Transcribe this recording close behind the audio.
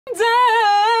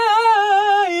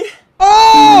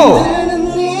Oh!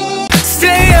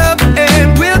 Stay up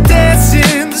and we'll dance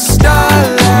in the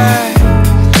starlight.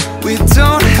 We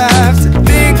don't have to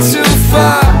think too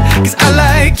far, 'cause I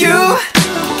like you.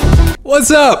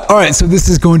 What's up? All right, so this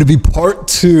is going to be part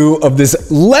 2 of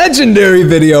this legendary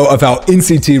video of how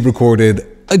NCT recorded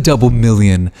a double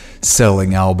million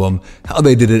selling album, how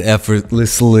they did it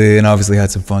effortlessly and obviously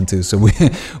had some fun too. So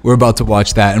we're about to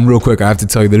watch that. And real quick, I have to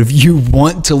tell you that if you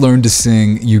want to learn to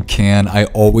sing, you can. I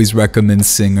always recommend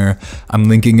Singer. I'm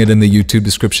linking it in the YouTube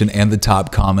description and the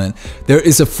top comment. There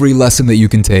is a free lesson that you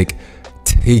can take.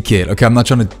 Take it, okay? I'm not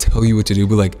trying to tell you what to do,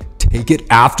 but like, take it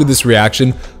after this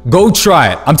reaction. Go try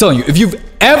it. I'm telling you, if you've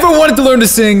ever wanted to learn to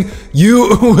sing,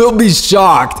 you will be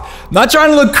shocked. Not trying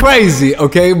to look crazy,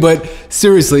 okay? But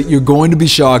seriously, you're going to be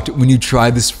shocked when you try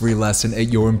this free lesson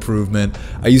at your improvement.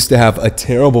 I used to have a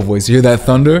terrible voice. You hear that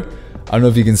thunder? I don't know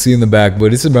if you can see in the back,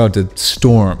 but it's about to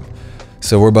storm.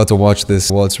 So we're about to watch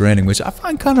this while it's raining, which I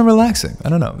find kind of relaxing. I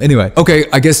don't know. Anyway, okay,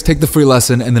 I guess take the free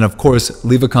lesson and then of course,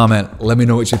 leave a comment. Let me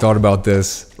know what you thought about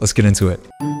this. Let's get into it.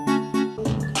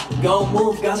 Go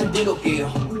move, gotta dig up here.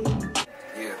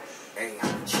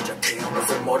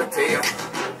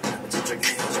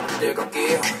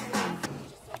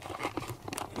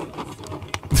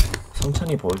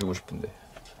 성찬이 보여주고 싶은데.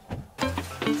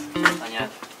 아니야,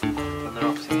 오늘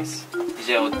고생했어.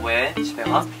 이제 왜 집에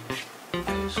가?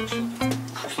 숙소.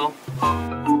 숙소?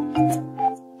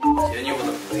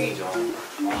 연휴보다 고생이죠.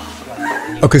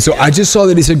 Okay, so I just saw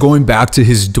that he said going back to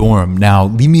his dorm. Now,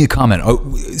 leave me a comment.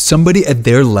 Somebody at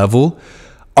their level,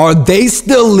 are they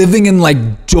still living in like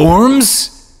dorms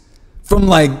from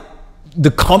like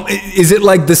the is it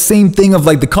like the same thing of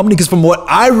like the company? Because from what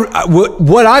I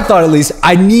thought, at least,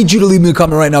 I need you to leave me a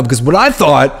comment right now, because what I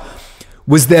thought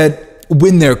was that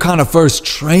when they're kind of first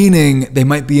training, they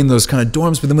might be in those kind of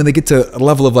dorms, but then when they get to a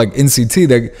level of like NCT,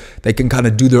 they can kind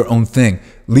of do their own thing.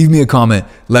 Leave me a comment.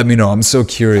 Let me know. I'm so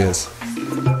curious.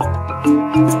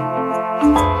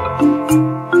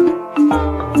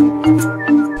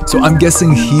 So I'm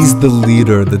guessing he's the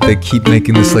leader that they keep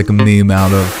making this like a meme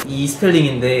out of. 이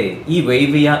스펠링인데 이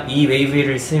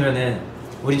웨이브를 쓰면은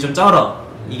우리 좀 쩔어.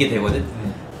 이게 되거든.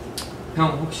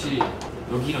 형 혹시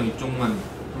여기랑 이쪽만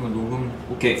한번 녹음.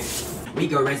 오케이. We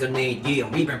go resonate, yeah.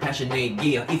 We burn passionate,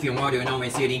 yeah. If you want to know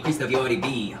and see it, increase the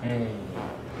VODB.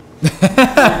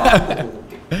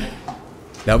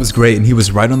 That was great, and he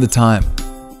was right on the time.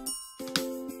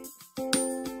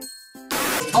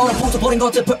 버린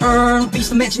것들 burn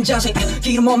비슷한 맺힌 자세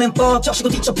기름 오면 뻑 적시고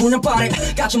뒤쳐 불면 빠래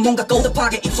같은 뭔가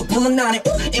꼬듭하게 입속 불면 나네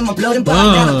In my blood and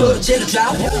body 나는 떨어지는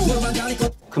drought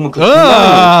그러면 그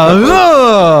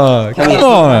Come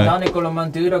on. 나의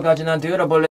걸로만 들어가지 난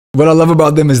들어볼래. What I love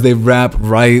about them is they rap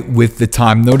right with the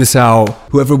time. Notice how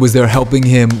whoever was there helping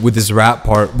him with his rap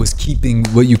part was keeping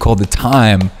what you call the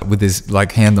time with his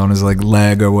like hand on his like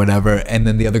leg or whatever, and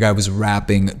then the other guy was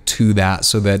rapping to that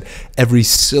so that every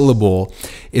syllable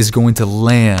is going to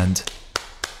land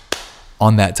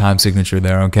on that time signature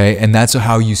there, okay? And that's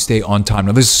how you stay on time.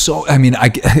 Now there's so, I mean,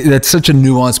 that's such a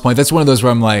nuanced point. That's one of those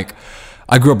where I'm like,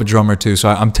 I grew up a drummer too, so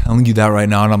I'm telling you that right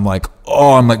now, and I'm like,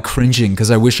 oh, I'm like cringing,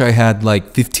 because I wish I had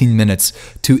like 15 minutes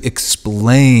to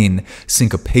explain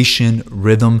syncopation,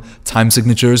 rhythm, time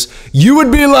signatures. You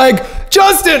would be like,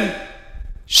 Justin,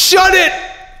 shut it!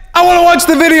 I want to watch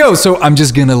the video! So I'm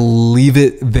just gonna leave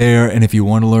it there, and if you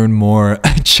want to learn more,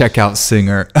 check out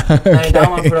Singer. Okay.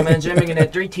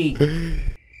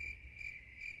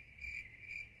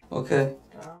 Okay.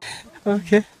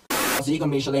 Okay. So you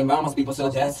gonna make sure they must people so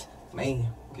that's me.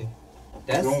 Okay.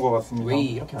 That's 그런 거 같습니다.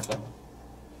 we 이렇게 할까?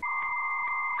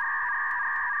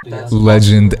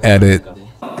 Legend edit.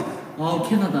 어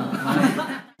캐나다.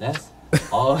 That's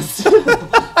us.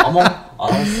 Among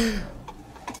us.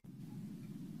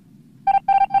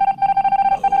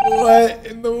 What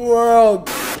in the world?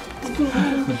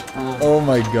 Oh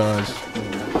my gosh.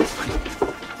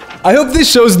 I hope this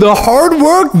shows the hard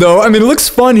work though. I mean, it looks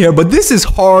fun here, but this is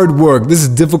hard work. This is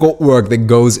difficult work that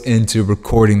goes into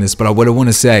recording this. But what I want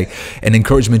to say, an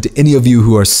encouragement to any of you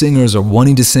who are singers or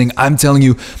wanting to sing, I'm telling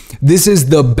you, this is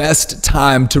the best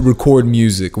time to record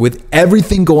music. With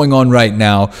everything going on right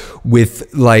now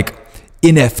with like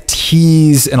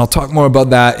NFTs, and I'll talk more about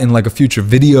that in like a future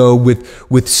video,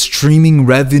 with streaming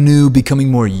revenue becoming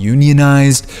more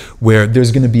unionized, where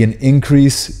there's going to be an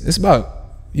increase. It's about,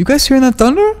 you guys hearing that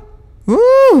thunder?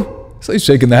 Woo! It's like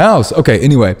shaking the house. Okay,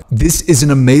 anyway, this is an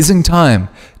amazing time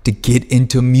to get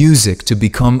into music, to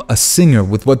become a singer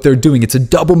with what they're doing. It's a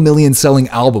double million selling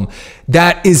album.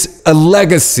 That is a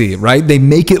legacy, right? They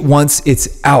make it once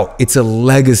it's out. It's a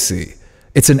legacy.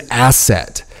 It's an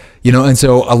asset. You know, and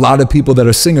so a lot of people that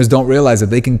are singers don't realize that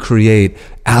they can create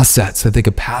assets that they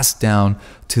could pass down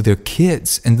to their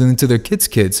kids and then to their kids'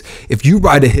 kids. If you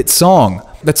write a hit song,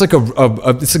 that's like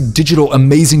it's like digital,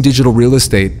 amazing digital real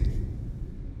estate.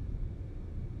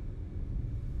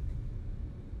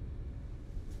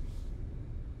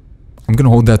 I'm gonna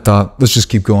hold that thought. Let's just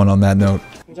keep going on that note.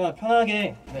 진짜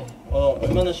편하게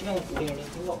얼마나 시간 걸리는지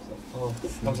상관없어.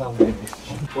 감사합니다.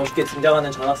 멋있게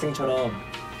등장하는 전학생처럼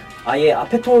아예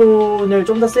앞에 톤을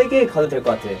좀 더 세게 가도 될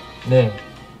것 같아. 네.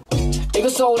 이거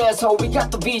서울에서 we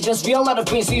got the visions, we are a lot of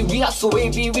beans, we are so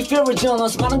wavy, we feel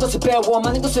regionals, 많은 것을 배워,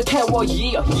 많은 것을 태워,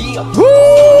 yeah, yeah.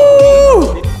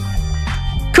 Woo!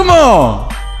 Come on!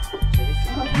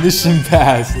 Mission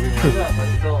passed.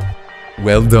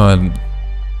 Well done.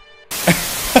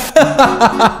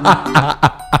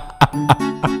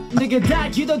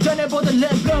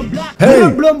 Hey!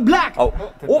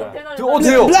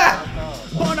 어때요?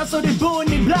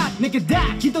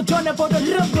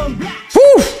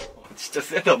 진짜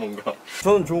세다 뭔가.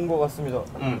 저는 좋은 것 같습니다.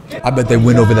 I bet they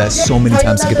went over that so many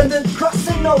times to get that.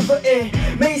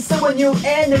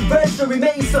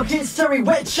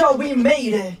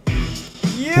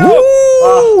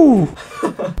 Woo!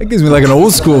 It gives me like an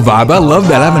old school vibe. I love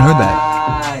that. I haven't heard that.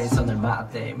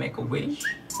 Make a wish.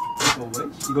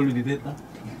 이걸로 리드했다.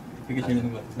 되게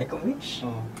재밌는 것 같아. Make a wish.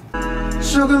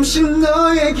 조금씩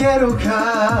너에게로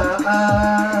가.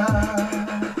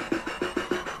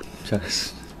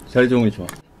 잘했어. 잘해종이 좋아.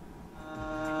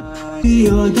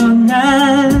 이어던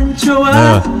난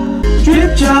좋아.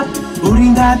 Drip drop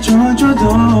우린 다 줘줘도.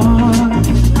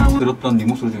 들었던 네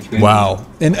목소리 중에 제일. Wow.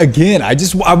 And again, I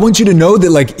want you to know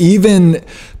that like even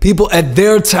people at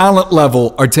their talent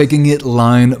level are taking it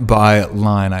line by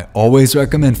line. I always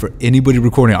recommend for anybody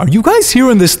recording. Are you guys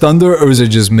hearing this thunder or is it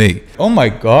just me? Oh my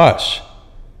gosh.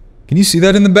 Can you see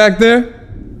that in the back there?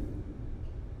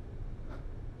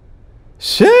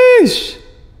 Sheesh.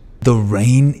 The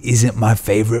rain isn't my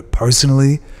favorite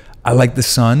personally. I like the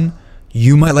sun.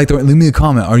 You might like the rain. Leave me a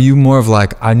comment. Are you more of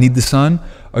like, I need the sun?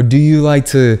 Or do you like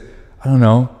to, I don't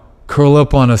know, curl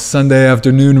up on a Sunday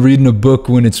afternoon reading a book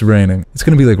when it's raining? It's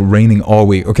gonna be like raining all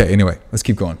week. Okay, anyway, let's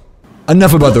keep going.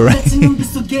 Enough about the rain.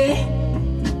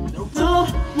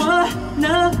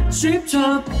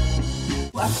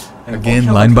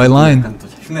 Again, line by line.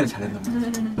 흉내를 잘했나 봐.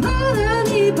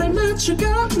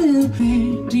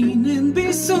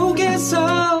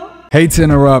 Hate to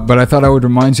interrupt, but I thought I would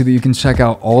remind you that you can check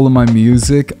out all of my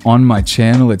music on my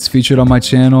channel. It's featured on my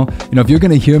channel. You know, if you're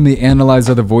gonna hear me analyze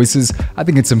other voices, I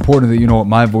think it's important that you know what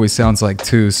my voice sounds like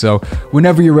too. So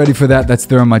whenever you're ready for that, that's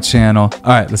there on my channel.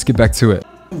 All right, let's get back to it.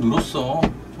 늘었어.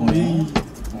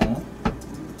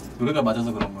 노래가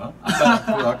맞아서 그런 거야?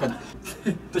 아까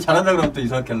또 잘한다 그러면 또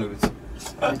이상하게 하려고 그랬지.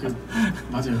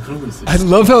 맞아요, 그런 거 있어요. I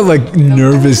love how like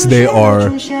nervous they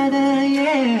are.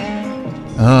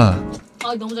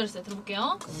 너무 잘했어요.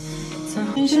 들어볼게요.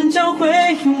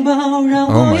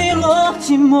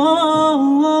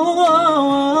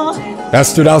 That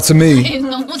stood out to me.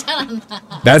 너무 잘한다.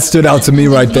 That stood out to me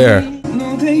right there.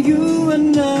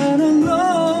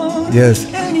 Yes.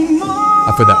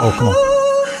 I feel that. Oh, come on.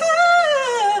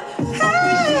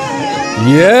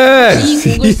 Yes.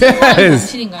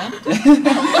 Yes.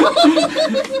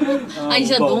 아니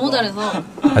진짜 너무 잘해서.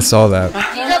 I saw that.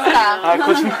 미쳤다.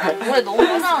 거짓말. 노래 너무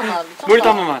잘한다. 머리도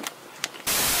한 번만.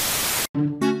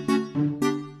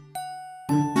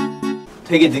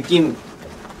 되게 느낌.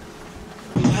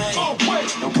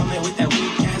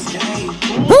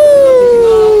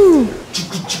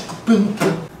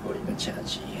 머리가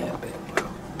차지해.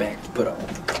 Back put on.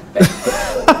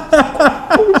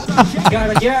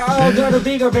 Gotta get all the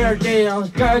bigger bear down.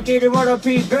 Gotta get him on a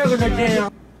piece bigger than down.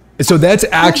 So that's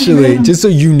actually, just so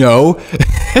you know,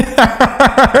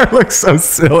 it looks so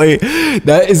silly.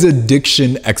 That is a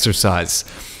diction exercise.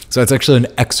 So it's actually an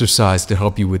exercise to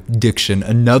help you with diction.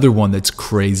 Another one that's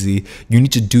crazy. You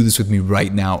need to do this with me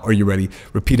right now. Are you ready?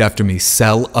 Repeat after me.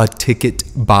 Sell a ticket,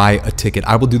 buy a ticket.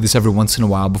 I will do this every once in a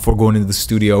while before going into the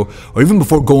studio or even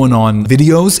before going on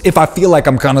videos. If I feel like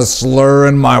I'm kind of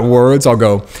slurring my words, I'll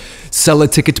go, sell a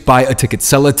ticket, buy a ticket,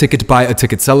 sell a ticket, buy a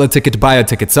ticket, sell a ticket, buy a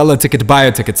ticket, sell a ticket, buy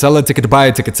a ticket, sell a ticket, buy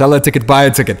a ticket, sell a ticket, buy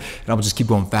a ticket. And I'll just keep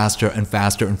going faster and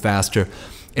faster and faster.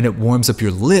 And it warms up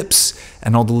your lips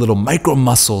and all the little micro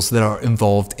muscles that are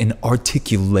involved in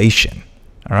articulation.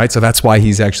 All right, so that's why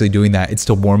he's actually doing that. It's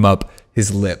to warm up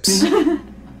his lips.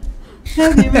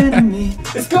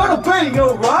 It's gonna be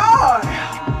alright.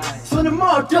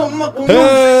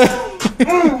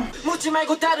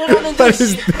 That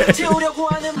is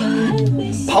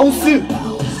바운스.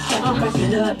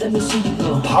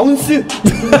 바운스.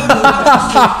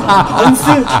 바운스.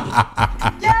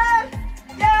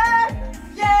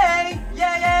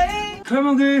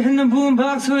 걸목을 했는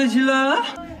부은박 소리 질러.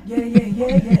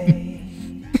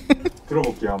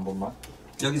 들어볼게요 한 번만.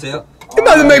 여기세요. It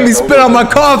doesn't make me spit out my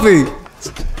coffee.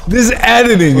 This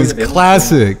editing is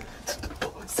classic.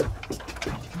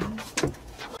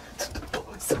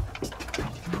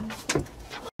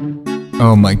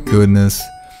 Oh my goodness.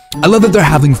 I love that they're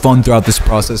having fun throughout this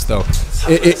process though.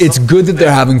 It's good that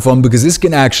they're having fun because this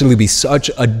can actually be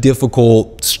such a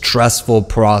difficult, stressful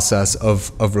process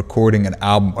of recording an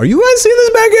album. Are you guys seeing this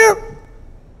back here?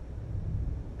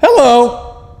 Hello.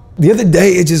 The other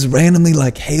day it just randomly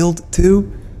like hailed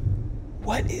too.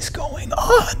 What is going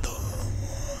on?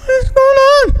 What is going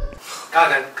on?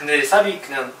 근데 사비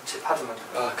그냥 제 파트만.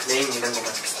 네임 있는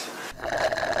것만 찍겠어요.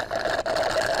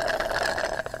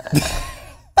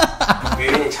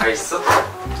 유민이 잘 있어?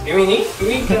 유민이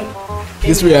그냥.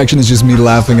 This reaction is just me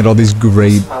laughing at all these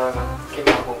great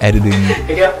editing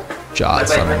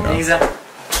shots. I don't know.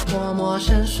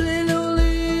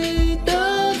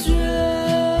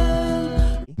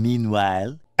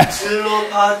 Meanwhile.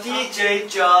 슬로파 DJ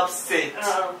job set.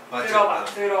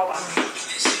 들어봐.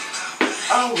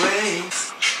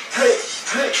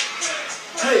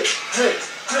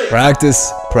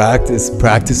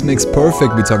 Practice makes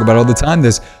perfect. We talk about it all the time.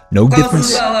 There's no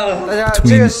difference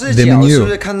between them and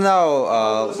you. 看到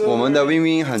我们的 Win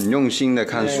Win 很用心的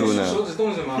看书呢。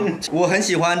我很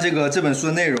喜欢这本书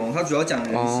的内容，它主要讲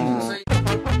人性。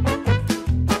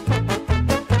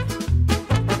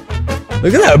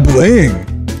 Look at that bling.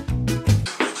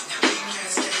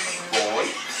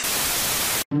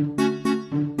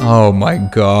 Oh my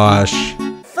gosh.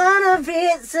 Find a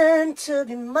reason to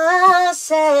be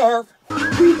myself.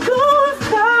 We gon'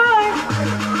 fly,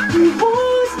 we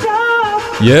won't stop.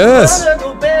 Yes. I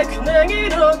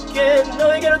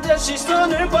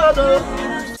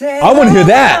want to hear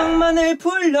that.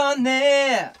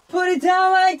 Put it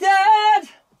down like that.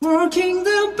 Working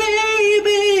the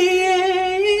baby.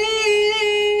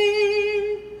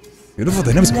 Beautiful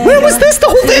dynamics. Where was this the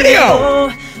whole video?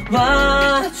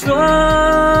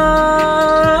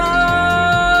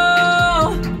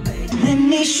 Let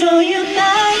me show you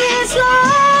night is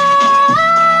long.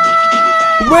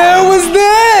 Where was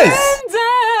this?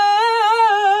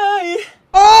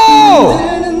 Oh!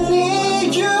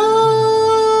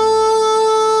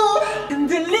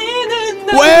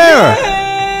 Where?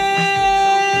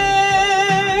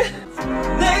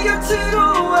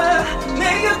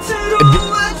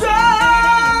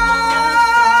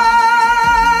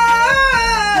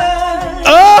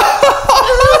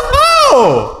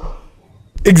 Oh!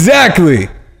 Exactly.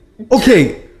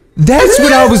 Okay, that's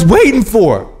what I was waiting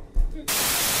for.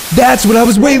 That's what I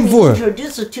was waiting for.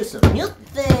 Introduce you to some new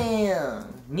thing.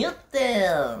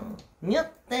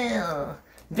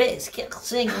 Bass kept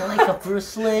singing like a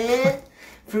Bruce Lee.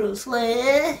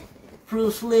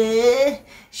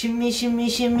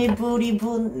 Shimmy, booty,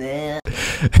 booty.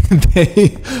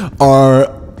 They are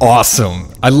awesome.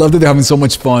 I love that they're having so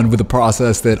much fun with a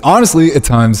process that honestly at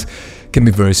times can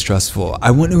be very stressful.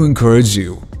 I want to encourage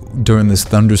you during this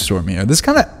thunderstorm here. This is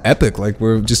kind of epic, like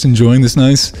we're just enjoying this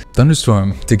nice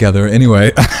thunderstorm together.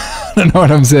 Anyway, I don't know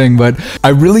what I'm saying, but I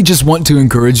really just want to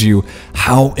encourage you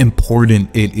how important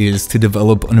it is to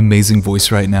develop an amazing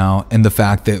voice right now, and the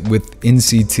fact that with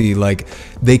NCT, like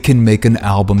they can make an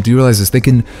album. Do you realize this? They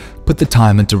can put the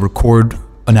time in to record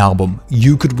an album.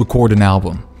 You could record an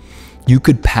album. You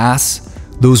could pass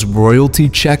those royalty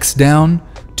checks down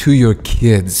to your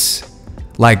kids,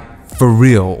 like for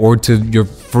real, or to your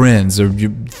friends or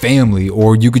your family,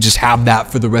 or you could just have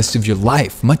that for the rest of your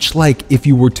life, much like if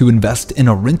you were to invest in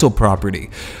a rental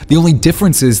property. The only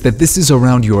difference is that this is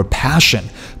around your passion.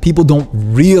 People don't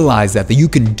realize that you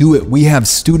can do it. We have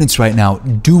students right now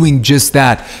doing just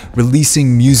that,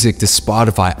 releasing music to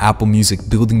Spotify, Apple Music,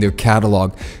 building their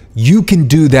catalog. You can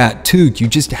do that too. You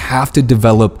just have to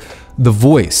develop the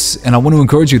voice. And I want to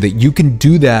encourage you that you can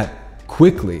do that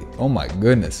quickly. Oh my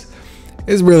goodness.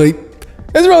 It's really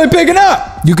picking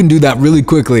up. You can do that really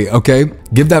quickly, okay?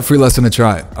 Give that free lesson a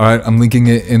try, all right? I'm linking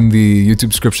it in the YouTube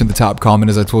description, the top comment,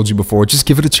 as I told you before. Just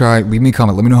give it a try, leave me a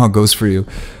comment, let me know how it goes for you.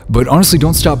 But honestly,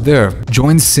 don't stop there.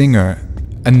 Join Singer,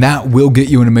 and that will get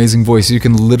you an amazing voice. You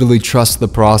can literally trust the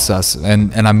process,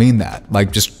 and I mean that.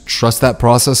 Like, just trust that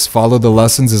process, follow the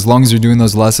lessons. As long as you're doing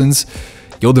those lessons,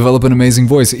 you'll develop an amazing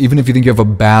voice. Even if you think you have a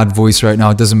bad voice right now,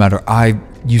 it doesn't matter. I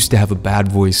used to have a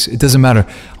bad voice. It doesn't matter.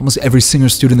 Almost every singer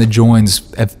student that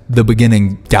joins at the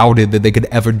beginning doubted that they could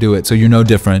ever do it. So you're no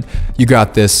different. You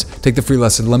got this. Take the free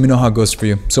lesson. Let me know how it goes for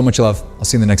you. So much love. I'll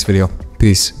see you in the next video.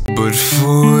 Peace. But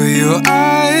for your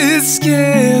eyes,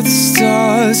 scare the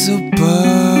stars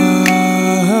above.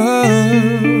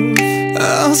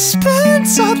 I'll spend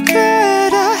all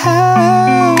that I have.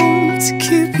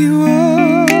 you